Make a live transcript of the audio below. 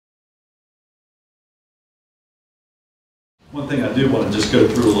One thing I do want to just go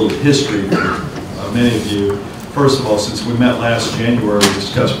through a little history for many of you. First of all, since we met last January, we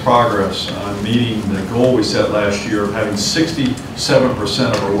discussed progress on meeting the goal we set last year of having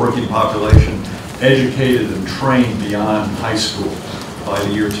 67% of our working population educated and trained beyond high school by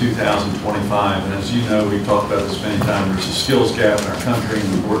the year 2025. And as you know, we've talked about this many times, there's a skills gap in our country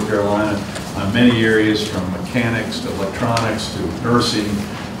in North Carolina on many areas, from mechanics to electronics to nursing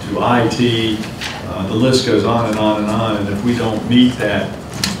to IT. The list goes on and on and on, and if we don't meet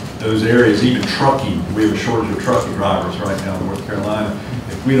those areas, even trucking, we have a shortage of trucking drivers right now in North Carolina.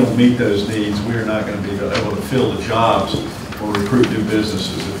 If we don't meet those needs, we are not going to be able to fill the jobs or recruit new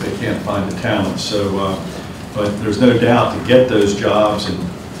businesses if they can't find the talent. So, but there's no doubt to get those jobs, and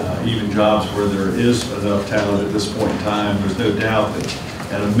even jobs where there is enough talent at this point in time, there's no doubt that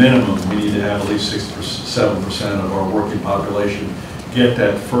at a minimum we need to have at least 67% of our working population get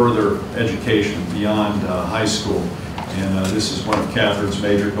that further education beyond high school. And this is one of Catherine's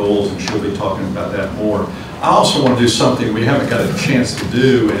major goals, and she'll be talking about that more. I also want to do something we haven't got a chance to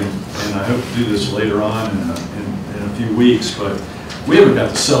do, and I hope to do this later on in a few weeks, but we haven't got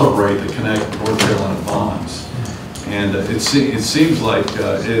to celebrate the Connect North Carolina Bonds. And it seems like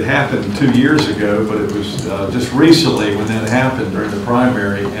it happened 2 years ago, but it was just recently when that happened during the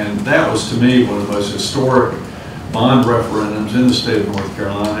primary, and that was, to me, one of the most historic bond referendums in the state of North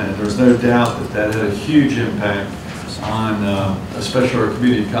Carolina, and there's no doubt that that had a huge impact on especially our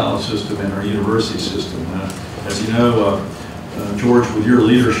community college system and our university system. As you know, George, with your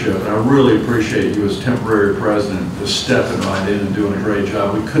leadership, and I really appreciate you as temporary president just stepping right in and doing a great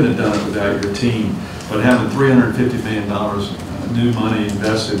job. We couldn't have done it without your team, but having $350 million new money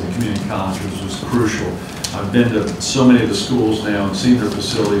invested in the community colleges was crucial. I've been to so many of the schools now and seen their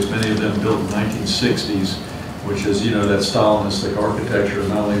facilities, many of them built in the 1960s, which is, you know, that Stalinistic architecture.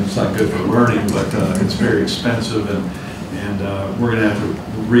 Not only it's not good for learning, but it's very expensive, and we're going to have to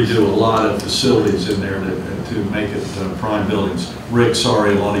redo a lot of facilities in there to make it prime buildings. Rick,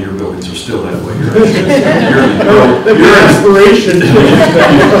 sorry, a lot of your buildings are still that way. Your aspiration.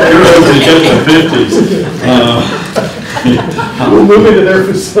 You're hoping to get the 50s. We'll move into their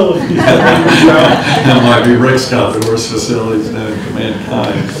facilities. That might be Rick's got the worst facilities known to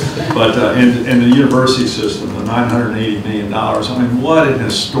mankind. But and the university system, the $980 million. I mean, what an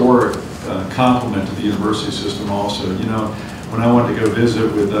historic compliment to the university system. Also, you know, when I went to go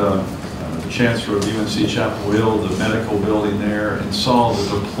visit with the chancellor of UNC Chapel Hill, the medical building there, and saw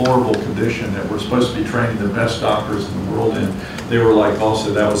the deplorable condition that we're supposed to be training the best doctors in the world in, they were like,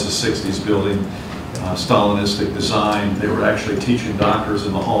 also, that was a 60s building. Stalinistic design. They were actually teaching doctors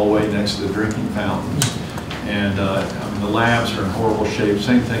in the hallway next to the drinking fountains. And I mean, the labs are in horrible shape.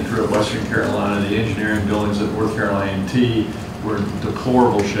 Same thing true at Western Carolina. The engineering buildings at North Carolina A&T were in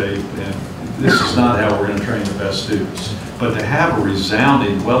deplorable shape. And this is not how we're going to train the best students. But to have a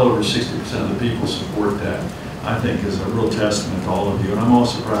resounding, well over 60% of the people support that, I think is a real testament to all of you. And I'm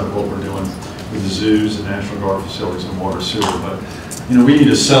also proud of what we're doing with the zoos and National Guard facilities and water sewer. But you know, we need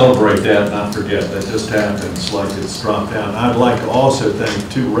to celebrate that, not forget. That just happens like it's dropped out. And I'd like to also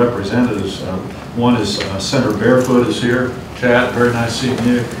thank two representatives. One is Senator Barefoot is here. Chad, very nice seeing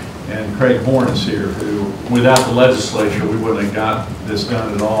you. And Craig Horn is here, who, without the legislature, we wouldn't have got this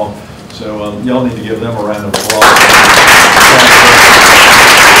done at all. So y'all need to give them a round of applause.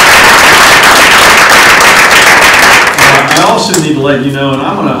 I also need to let you know, and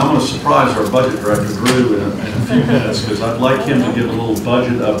I'm gonna surprise our budget director, Drew, in a few minutes, because I'd like him to give a little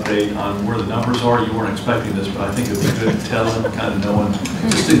budget update on where the numbers are. You weren't expecting this, but I think it'd be good to tell him, kind of knowing,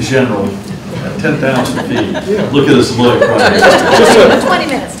 just in general, 10,000 feet. Yeah. Look at us look right here. Just 20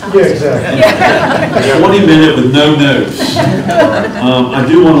 minutes, Tom. Yeah, exactly. 20 minute with no notes. I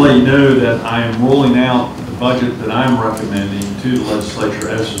do want to let you know that I am rolling out the budget that I'm recommending to the legislature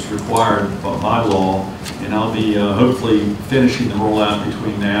as is required by law, and I'll be hopefully finishing the rollout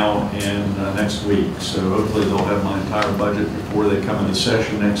between now and next week. So hopefully they'll have my entire budget before they come into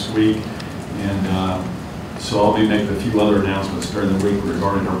session next week, and so I'll be making a few other announcements during the week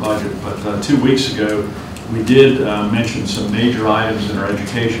regarding our budget. But 2 weeks ago, we did mention some major items in our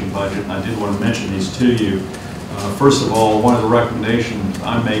education budget, and I did want to mention these to you. First of all, one of the recommendations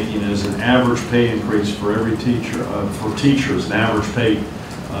I'm making is an average pay increase for every teacher, for teachers, an average pay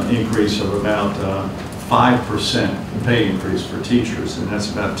increase of about 5% pay increase for teachers, and that's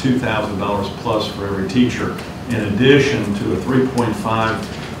about $2,000 plus for every teacher, in addition to a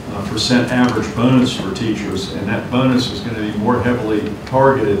 3.5% average bonus for teachers, and that bonus is going to be more heavily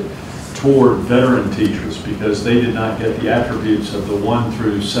targeted toward veteran teachers because they did not get the attributes of the 1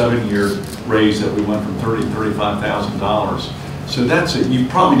 through 7 year raise that we went from $30,000 to $35,000. So that's it. You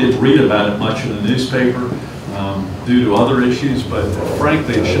probably didn't read about it much in the newspaper, due to other issues, but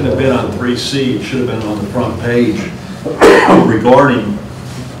frankly, it shouldn't have been on 3C. It should have been on the front page regarding.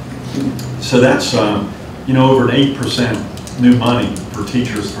 So that's you know, over an 8% new money for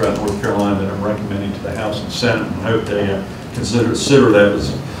teachers throughout North Carolina that I'm recommending to the House and Senate, and I hope they consider that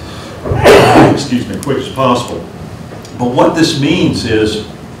as excuse me, quick as possible. But what this means is,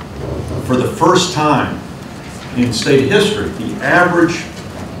 for the first time in state history, the average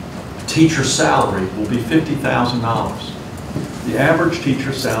teacher salary will be $50,000. The average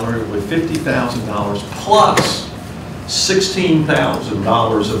teacher salary will be $50,000 plus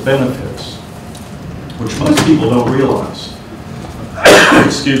 $16,000 of benefits, which most people don't realize.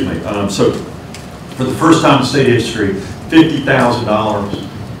 Excuse me. So for the first time in state history, $50,000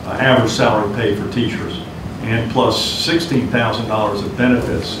 average salary pay for teachers, and plus $16,000 of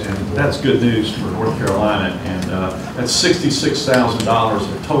benefits, and that's good news for North Carolina, and that's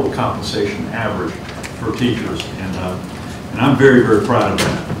 $66,000 of total compensation average for teachers, and I'm very, very proud of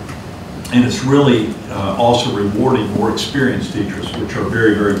that. And it's really also rewarding more experienced teachers, which are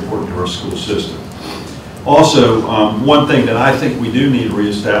very, very important to our school system. Also, one thing that I think we do need to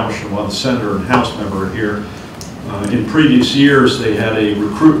reestablish, and while the Senator and House member are here, in previous years they had a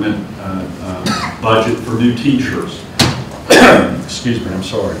recruitment budget for new teachers. Excuse me, I'm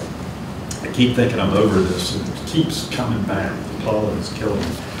sorry. I keep thinking I'm over this, and it keeps coming back. The pollen is killing me.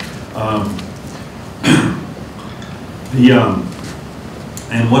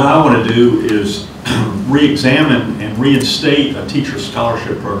 And what I want to do is re-examine and reinstate a teacher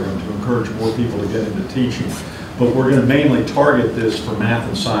scholarship program to encourage more people to get into teaching. But we're going to mainly target this for math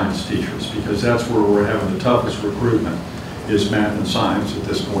and science teachers, because that's where we're having the toughest recruitment, is math and science at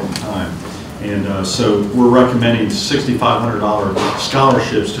this point in time. And so we're recommending $6,500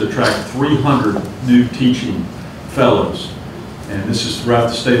 scholarships to attract 300 new teaching fellows. And this is throughout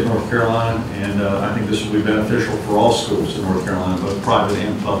the state of North Carolina, and I think this will be beneficial for all schools in North Carolina, both private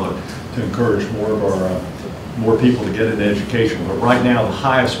and public, to encourage more people to get into education. But right now, the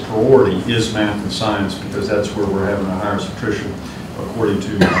highest priority is math and science, because that's where we're having the highest attrition, according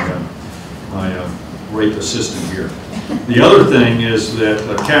to my great assistant here. The other thing is that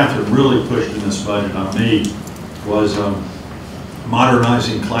Catherine really pushed in this budget on me was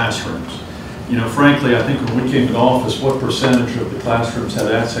modernizing classrooms. You know, frankly, I think when we came to office, what percentage of the classrooms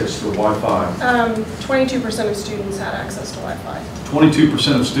had access to Wi-Fi? 22% of students had access to Wi-Fi.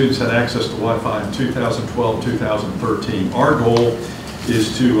 22% of students had access to Wi-Fi in 2012, 2013. Our goal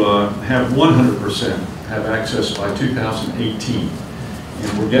is to have 100% have access by 2018.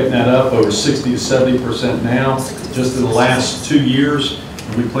 And we're getting that up over 60 to 70% now, just in the last 2 years.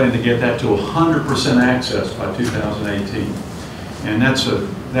 And we plan to get that to 100% access by 2018. And that's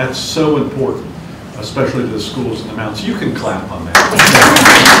so important, especially to the schools in the mountains. You can clap on that. I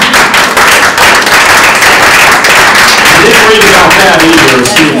didn't read about that either, or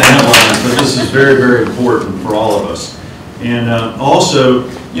see it in the headlines, but this is very, very important for all of us. And also,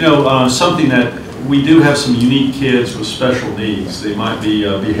 you know, something that we do have some unique kids with special needs. They might be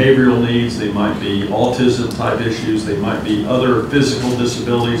behavioral needs, they might be autism type issues, they might be other physical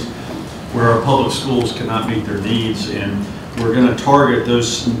disabilities where our public schools cannot meet their needs, and we're going to target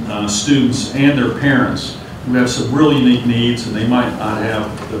those students and their parents who have some really unique needs, and they might not have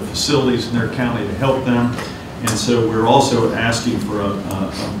the facilities in their county to help them. And so we're also asking for a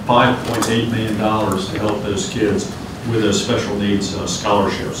 $5.8 million to help those kids with those special needs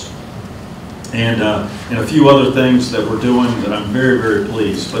scholarships. And a few other things that we're doing that I'm very, very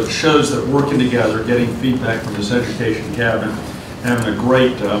pleased. But it shows that working together, getting feedback from this education cabinet, having a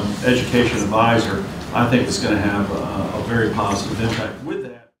great education advisor, I think it's going to have a very positive impact with that.